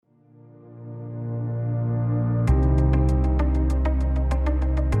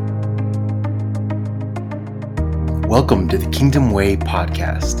Welcome to the Kingdom Way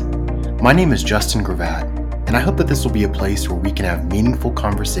podcast. My name is Justin Gravatt, and I hope that this will be a place where we can have meaningful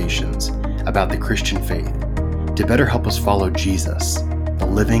conversations about the Christian faith to better help us follow Jesus, the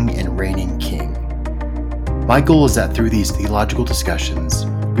living and reigning King. My goal is that through these theological discussions,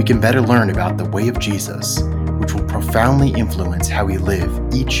 we can better learn about the way of Jesus, which will profoundly influence how we live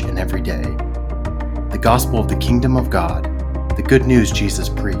each and every day. The gospel of the kingdom of God, the good news Jesus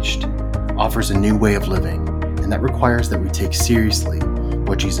preached, offers a new way of living, and that requires that we take seriously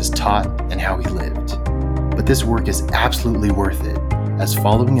what Jesus taught and how he lived. But this work is absolutely worth it, as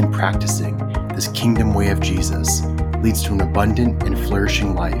following and practicing this kingdom way of Jesus leads to an abundant and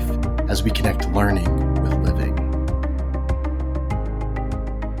flourishing life as we connect learning with living.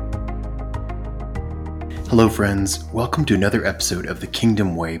 Hello friends, welcome to another episode of the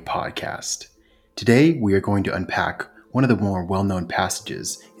Kingdom Way podcast. Today we are going to unpack one of the more well-known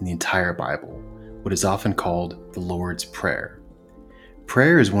passages in the entire Bible, what is often called the Lord's Prayer.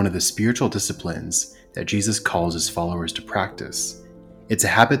 Prayer is one of the spiritual disciplines that Jesus calls his followers to practice. It's a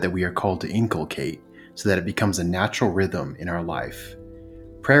habit that we are called to inculcate so that it becomes a natural rhythm in our life.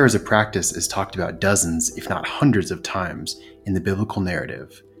 Prayer as a practice is talked about dozens, if not hundreds of times in the biblical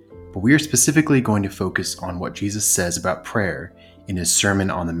narrative, but we are specifically going to focus on what Jesus says about prayer in his Sermon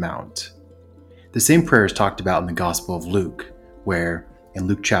on the Mount. The same prayer is talked about in the Gospel of Luke, where, in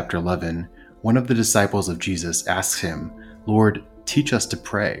Luke chapter 11, one of the disciples of Jesus asks him, "Lord, teach us to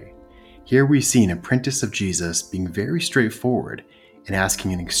pray." Here we see an apprentice of Jesus being very straightforward and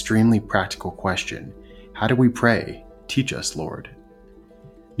asking an extremely practical question. How do we pray? Teach us, Lord.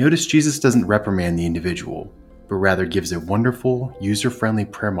 Notice Jesus doesn't reprimand the individual, but rather gives a wonderful, user-friendly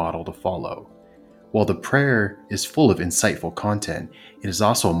prayer model to follow. While the prayer is full of insightful content, it is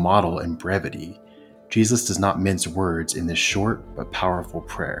also a model in brevity. Jesus does not mince words in this short but powerful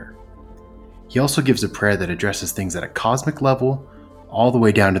prayer. He also gives a prayer that addresses things at a cosmic level, all the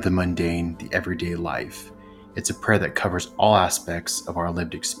way down to the mundane, the everyday life. It's a prayer that covers all aspects of our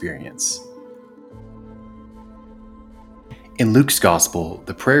lived experience. In Luke's Gospel,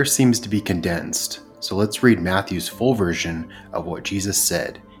 the prayer seems to be condensed, so let's read Matthew's full version of what Jesus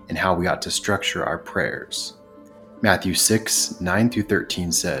said and how we ought to structure our prayers. Matthew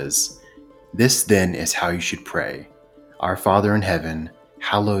 6:9-13 says, "This then is how you should pray. Our Father in heaven,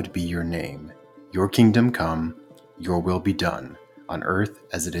 hallowed be your name. Your kingdom come, your will be done, on earth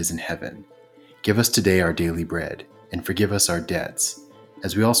as it is in heaven. Give us today our daily bread, and forgive us our debts,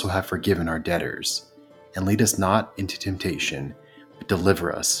 as we also have forgiven our debtors. And lead us not into temptation, but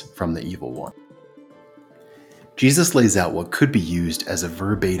deliver us from the evil one." Jesus lays out what could be used as a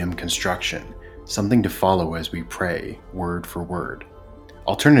verbatim construction, something to follow as we pray, word for word.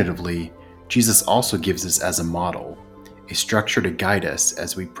 Alternatively, Jesus also gives us as a model, a structure to guide us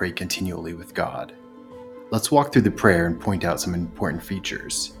as we pray continually with God. Let's walk through the prayer and point out some important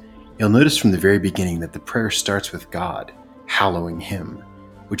features. You'll notice from the very beginning that the prayer starts with God, hallowing him,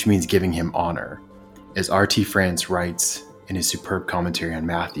 which means giving him honor. As R.T. France writes in his superb commentary on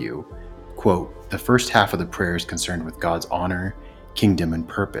Matthew, quote, "The first half of the prayer is concerned with God's honor, kingdom, and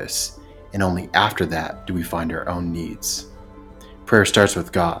purpose, and only after that do we find our own needs." Prayer starts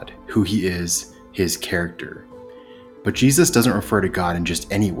with God, who he is, his character. But Jesus doesn't refer to God in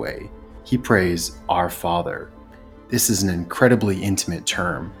just any way. He prays, "Our Father." This is an incredibly intimate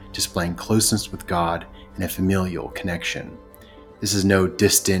term, displaying closeness with God and a familial connection. This is no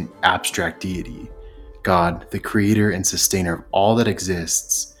distant, abstract deity. God, the creator and sustainer of all that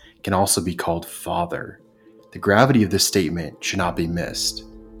exists, can also be called Father. The gravity of this statement should not be missed.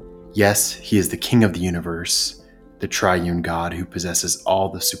 Yes, he is the King of the universe, the triune God who possesses all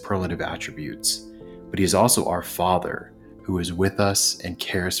the superlative attributes, but he is also our Father, who is with us and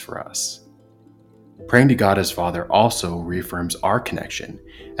cares for us. Praying to God as Father also reaffirms our connection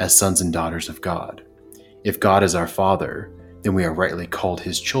as sons and daughters of God. If God is our Father, then we are rightly called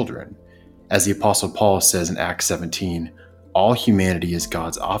his children. As the Apostle Paul says in Acts 17, all humanity is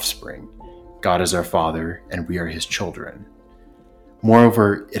God's offspring. God is our Father, and we are his children.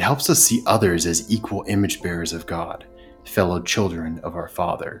 Moreover, it helps us see others as equal image bearers of God, fellow children of our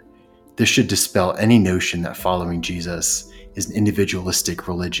Father. This should dispel any notion that following Jesus is an individualistic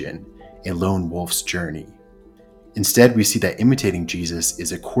religion, a lone wolf's journey. Instead, we see that imitating Jesus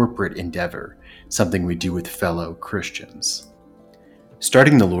is a corporate endeavor, something we do with fellow Christians.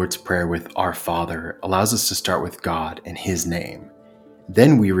 Starting the Lord's Prayer with "Our Father" allows us to start with God and his name.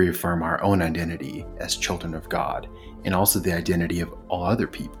 Then we reaffirm our own identity as children of God, and also the identity of all other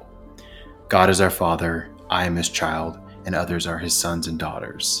people. God is our Father, I am his child, and others are his sons and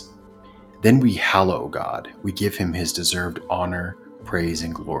daughters. Then we hallow God. We give him his deserved honor, praise,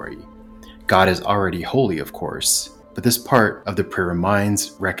 and glory. God is already holy, of course, But this part of the prayer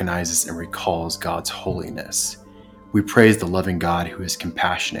reminds, recognizes, and recalls God's holiness. We praise the loving God who is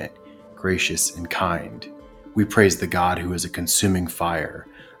compassionate, gracious, and kind. We praise the God who is a consuming fire,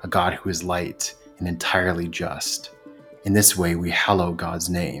 a God who is light and entirely just. In this way, we hallow God's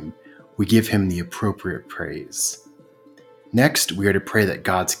name. We give him the appropriate praise. Next, we are to pray that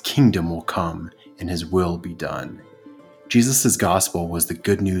God's kingdom will come and his will be done. Jesus' gospel was the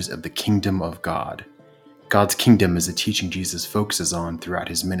good news of the kingdom of God. God's kingdom is a teaching Jesus focuses on throughout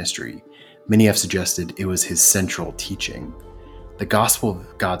his ministry. Many have suggested it was his central teaching. The gospel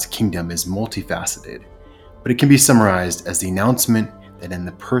of God's kingdom is multifaceted, but it can be summarized as the announcement that in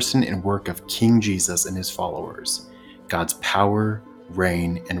the person and work of King Jesus and his followers, God's power,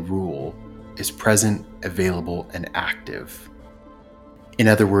 reign, and rule is present, available, and active. In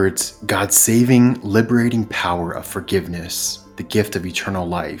other words, God's saving, liberating power of forgiveness, the gift of eternal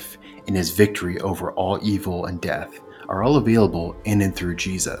life, and his victory over all evil and death are all available in and through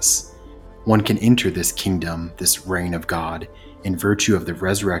Jesus. One can enter this kingdom, this reign of God, in virtue of the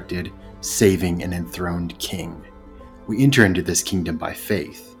resurrected, saving, and enthroned King. We enter into this kingdom by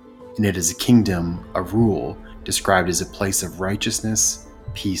faith, and it is a kingdom, a rule, described as a place of righteousness,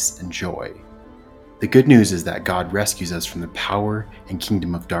 peace, and joy. The good news is that God rescues us from the power and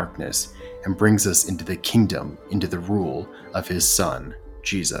kingdom of darkness and brings us into the kingdom, into the rule of his Son,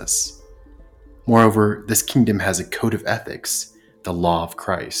 Jesus. Moreover, this kingdom has a code of ethics, the law of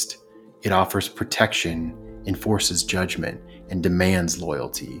Christ. It offers protection, enforces judgment, and demands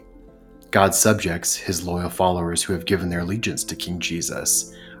loyalty. God's subjects, his loyal followers who have given their allegiance to King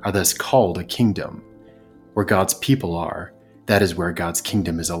Jesus, are thus called a kingdom. Where God's people are, that is where God's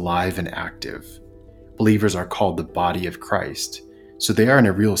kingdom is alive and active. Believers are called the body of Christ, so they are in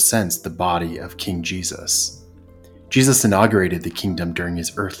a real sense the body of King Jesus. Jesus inaugurated the kingdom during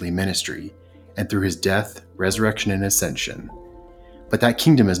his earthly ministry and through his death, resurrection, and ascension. But that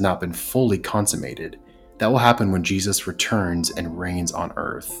kingdom has not been fully consummated. That will happen when Jesus returns and reigns on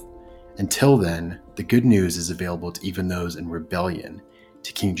earth. Until then, the good news is available to even those in rebellion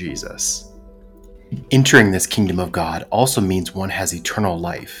to King Jesus. Entering this kingdom of God also means one has eternal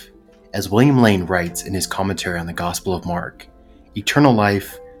life. As William Lane writes in his commentary on the Gospel of Mark, eternal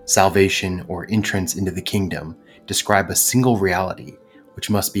life, salvation, or entrance into the kingdom describe a single reality which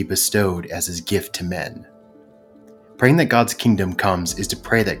must be bestowed as his gift to men. Praying that God's kingdom comes is to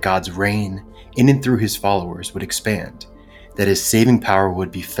pray that God's reign in and through his followers would expand, that his saving power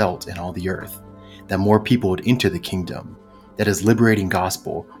would be felt in all the earth, that more people would enter the kingdom, that his liberating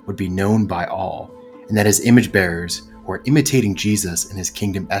gospel would be known by all, and that his image bearers, who are imitating Jesus and his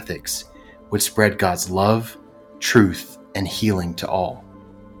kingdom ethics, would spread God's love, truth, and healing to all.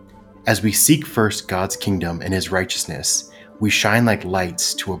 As we seek first God's kingdom and his righteousness, we shine like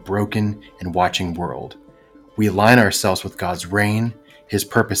lights to a broken and watching world. We align ourselves with God's reign, his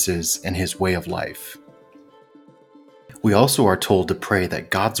purposes, and his way of life. We also are told to pray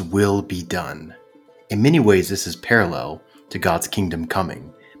that God's will be done. In many ways, this is parallel to God's kingdom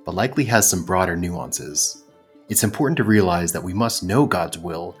coming, but likely has some broader nuances. It's important to realize that we must know God's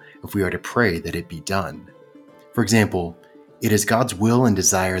will if we are to pray that it be done. For example, it is God's will and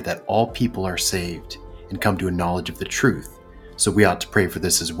desire that all people are saved and come to a knowledge of the truth, so we ought to pray for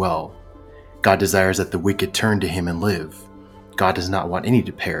this as well. God desires that the wicked turn to him and live. God does not want any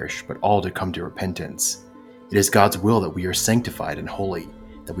to perish, but all to come to repentance. It is God's will that we are sanctified and holy,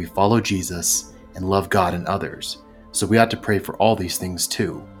 that we follow Jesus and love God and others, so we ought to pray for all these things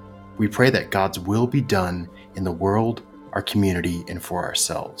too. We pray that God's will be done in the world, our community, and for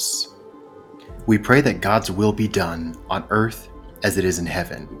ourselves. We pray that God's will be done on earth as it is in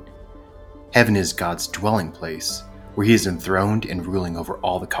heaven. Heaven is God's dwelling place, where he is enthroned and ruling over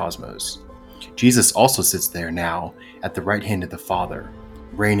all the cosmos. Jesus also sits there now at the right hand of the Father,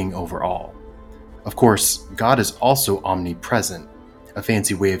 reigning over all. Of course, God is also omnipresent, a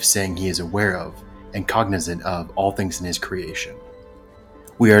fancy way of saying he is aware of and cognizant of all things in his creation.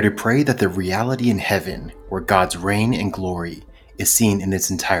 We are to pray that the reality in heaven, where God's reign and glory is seen in its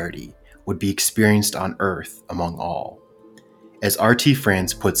entirety, would be experienced on earth among all. As R.T.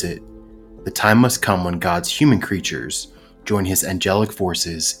 France puts it, the time must come when God's human creatures join his angelic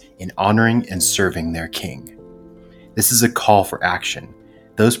forces in honoring and serving their King. This is a call for action.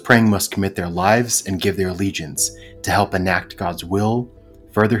 Those praying must commit their lives and give their allegiance to help enact God's will,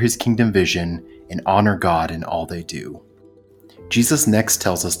 further his kingdom vision, and honor God in all they do. Jesus next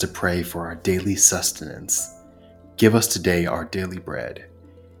tells us to pray for our daily sustenance. Give us today our daily bread.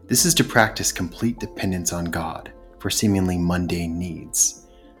 This is to practice complete dependence on God for seemingly mundane needs.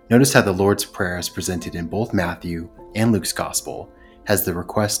 Notice how the Lord's Prayer, as presented in both Matthew and Luke's Gospel, has the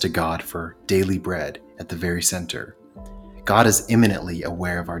request to God for daily bread at the very center. God is imminently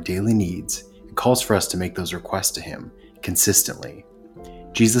aware of our daily needs and calls for us to make those requests to Him consistently.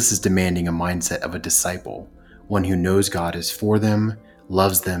 Jesus is demanding a mindset of a disciple, one who knows God is for them,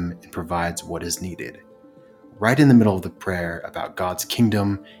 loves them, and provides what is needed. Right in the middle of the prayer about God's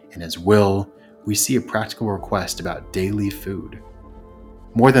kingdom and His will, we see a practical request about daily food.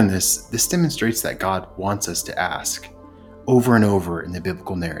 More than this demonstrates that God wants us to ask. Over and over in the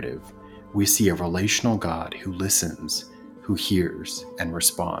biblical narrative, we see a relational God who listens, who hears, and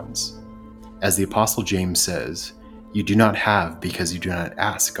responds. As the Apostle James says, "You do not have because you do not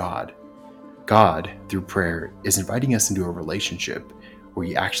ask God." God, through prayer, is inviting us into a relationship where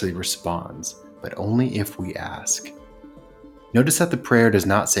He actually responds, but only if we ask. Notice that the prayer does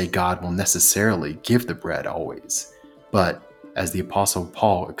not say God will necessarily give the bread always, but, as the Apostle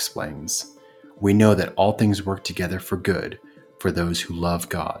Paul explains, we know that all things work together for good for those who love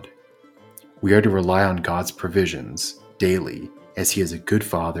God. We are to rely on God's provisions daily, as He is a good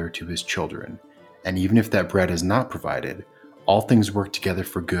father to His children, and even if that bread is not provided, all things work together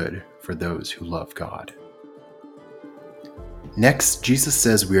for good for those who love God. Next, Jesus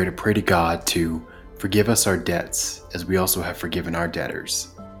says we are to pray to God to forgive us our debts, as we also have forgiven our debtors.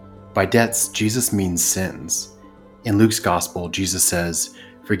 By debts, Jesus means sins. In Luke's Gospel, Jesus says,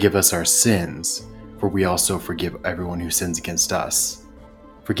 "Forgive us our sins, for we also forgive everyone who sins against us."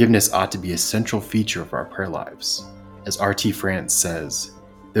 Forgiveness ought to be a central feature of our prayer lives. As R.T. France says,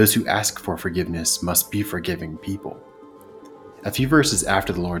 "Those who ask for forgiveness must be forgiving people." A few verses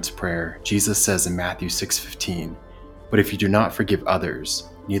after the Lord's Prayer, Jesus says in Matthew 6:15, "But if you do not forgive others,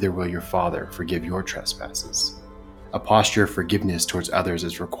 neither will your Father forgive your trespasses." A posture of forgiveness towards others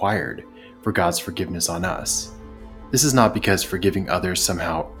is required for God's forgiveness on us. This is not because forgiving others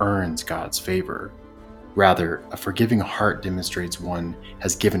somehow earns God's favor. Rather, a forgiving heart demonstrates one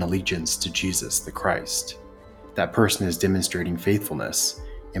has given allegiance to Jesus the Christ. That person is demonstrating faithfulness,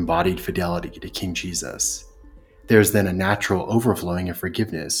 embodied fidelity to King Jesus. There is then a natural overflowing of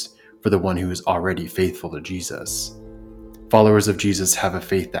forgiveness for the one who is already faithful to Jesus. Followers of Jesus have a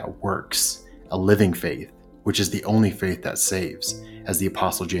faith that works, a living faith, which is the only faith that saves, as the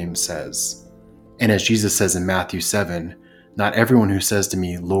Apostle James says. And as Jesus says in Matthew 7, "Not everyone who says to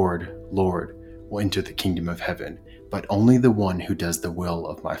me, 'Lord, Lord,' will enter the kingdom of heaven, but only the one who does the will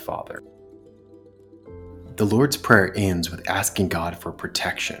of my Father." The Lord's Prayer ends with asking God for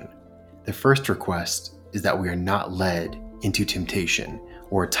protection. The first request is that we are not led into temptation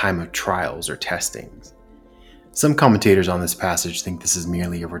or a time of trials or testings. Some commentators on this passage think this is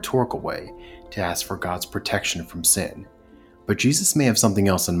merely a rhetorical way to ask for God's protection from sin, but Jesus may have something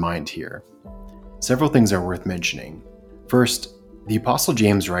else in mind here. Several things are worth mentioning. First, the Apostle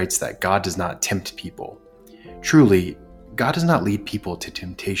James writes that God does not tempt people. Truly, God does not lead people to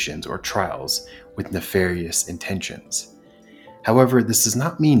temptations or trials with nefarious intentions. However, this does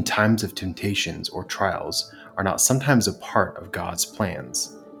not mean times of temptations or trials are not sometimes a part of God's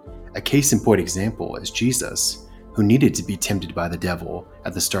plans. A case in point example is Jesus, who needed to be tempted by the devil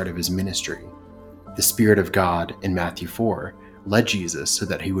at the start of his ministry. The Spirit of God in Matthew 4 led Jesus so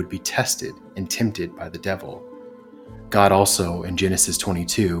that he would be tested and tempted by the devil. God also in Genesis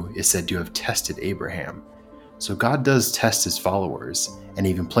 22 is said to have tested Abraham. So God does test His followers and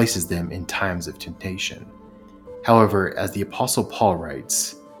even places them in times of temptation. However, as the Apostle Paul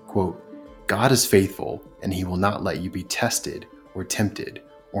writes, quote, "God is faithful, and He will not let you be tested or tempted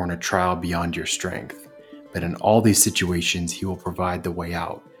or in a trial beyond your strength. But in all these situations, He will provide the way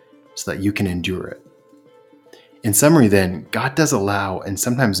out so that you can endure it." In summary then, God does allow and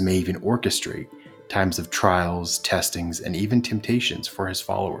sometimes may even orchestrate times of trials, testings, and even temptations for His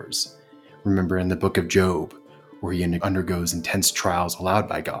followers. Remember in the book of Job, where he undergoes intense trials allowed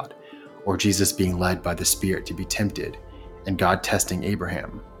by God, or Jesus being led by the Spirit to be tempted, and God testing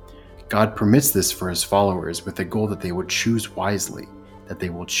Abraham. God permits this for His followers with the goal that they would choose wisely, that they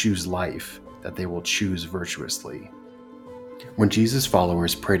will choose life, that they will choose virtuously. When Jesus'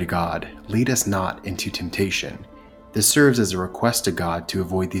 followers pray to God, "Lead us not into temptation," this serves as a request to God to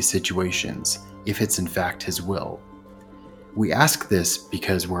avoid these situations, if it's in fact His will. We ask this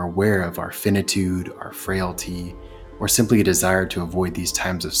because we're aware of our finitude, our frailty, or simply a desire to avoid these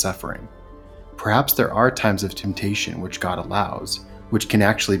times of suffering. Perhaps there are times of temptation which God allows, which can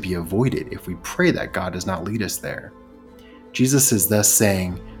actually be avoided if we pray that God does not lead us there. Jesus is thus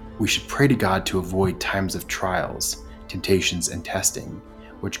saying we should pray to God to avoid times of trials, temptations, and testing,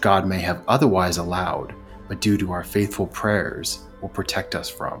 which God may have otherwise allowed, but due to our faithful prayers will protect us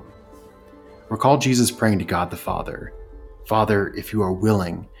from. Recall Jesus praying to God the Father, "Father, if you are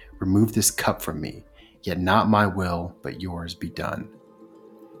willing, remove this cup from me, yet not my will, but yours be done."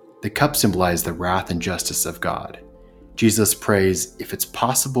 The cup symbolized the wrath and justice of God. Jesus prays, if it's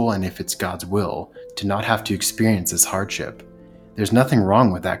possible and if it's God's will, to not have to experience this hardship. There's nothing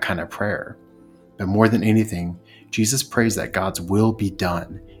wrong with that kind of prayer. But more than anything, Jesus prays that God's will be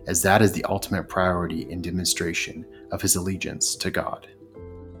done, as that is the ultimate priority and demonstration of his allegiance to God.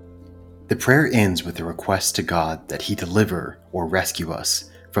 The prayer ends with a request to God that he deliver or rescue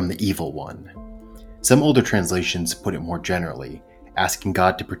us from the evil one. Some older translations put it more generally, asking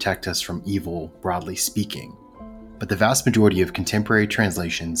God to protect us from evil, broadly speaking. But the vast majority of contemporary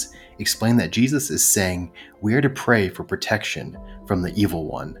translations explain that Jesus is saying we are to pray for protection from the evil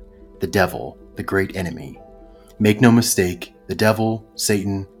one, the devil, the great enemy. Make no mistake, the devil,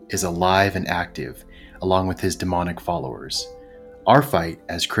 Satan, is alive and active, along with his demonic followers. Our fight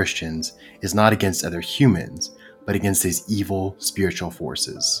as Christians is not against other humans, but against these evil spiritual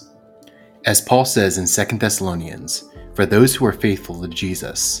forces. As Paul says in 2 Thessalonians, for those who are faithful to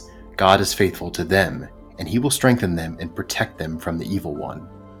Jesus, God is faithful to them, and he will strengthen them and protect them from the evil one.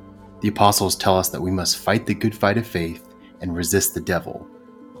 The apostles tell us that we must fight the good fight of faith and resist the devil.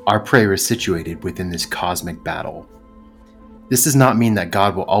 Our prayer is situated within this cosmic battle. This does not mean that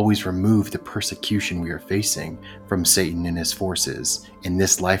God will always remove the persecution we are facing from Satan and his forces in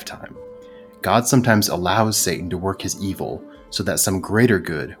this lifetime. God sometimes allows Satan to work his evil so that some greater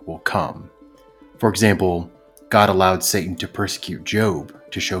good will come. For example, God allowed Satan to persecute Job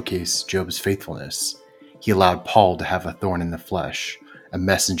to showcase Job's faithfulness. He allowed Paul to have a thorn in the flesh, a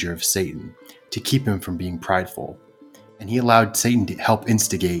messenger of Satan, to keep him from being prideful. And he allowed Satan to help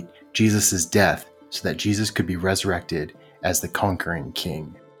instigate Jesus' death so that Jesus could be resurrected as the conquering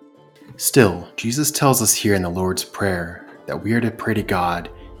king. Still, Jesus tells us here in the Lord's Prayer that we are to pray to God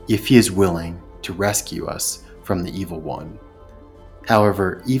if he is willing to rescue us from the evil one.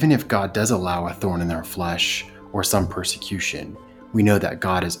 However, even if God does allow a thorn in our flesh or some persecution, we know that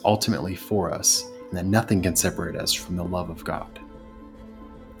God is ultimately for us and that nothing can separate us from the love of God.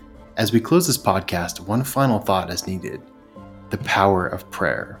 As we close this podcast, one final thought is needed: the power of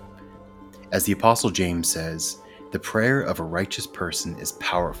prayer. As the Apostle James says, the prayer of a righteous person is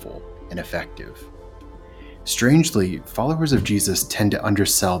powerful and effective. Strangely, followers of Jesus tend to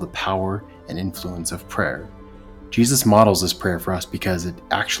undersell the power and influence of prayer. Jesus models this prayer for us because it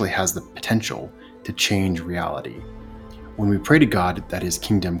actually has the potential to change reality. When we pray to God that his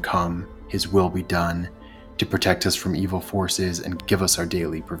kingdom come, his will be done, to protect us from evil forces and give us our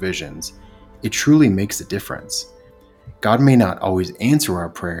daily provisions, it truly makes a difference. God may not always answer our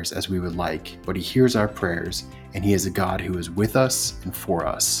prayers as we would like, but he hears our prayers, and he is a God who is with us and for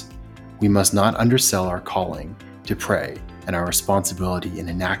us. We must not undersell our calling to pray and our responsibility in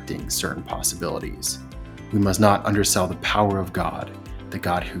enacting certain possibilities. We must not undersell the power of God, the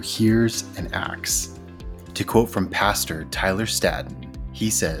God who hears and acts. To quote from Pastor Tyler Staton, he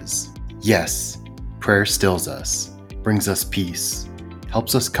says, "Yes, prayer stills us, brings us peace,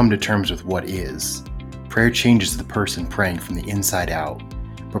 helps us come to terms with what is. Prayer changes the person praying from the inside out,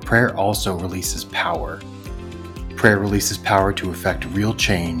 but prayer also releases power. Prayer releases power to effect real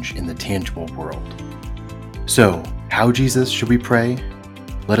change in the tangible world." So, how, Jesus, should we pray?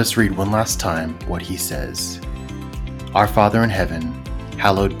 Let us read one last time what he says. Our Father in heaven,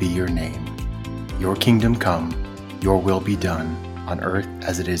 hallowed be your name. Your kingdom come, your will be done, on earth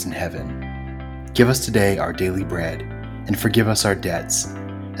as it is in heaven. Give us today our daily bread, and forgive us our debts,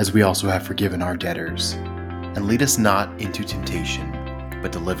 as we also have forgiven our debtors. And lead us not into temptation,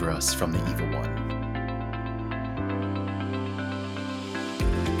 but deliver us from the evil one.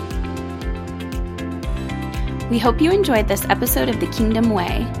 We hope you enjoyed this episode of The Kingdom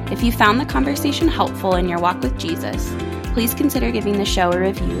Way. If you found the conversation helpful in your walk with Jesus, please consider giving the show a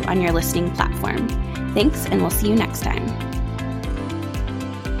review on your listening platform. Thanks, and we'll see you next time.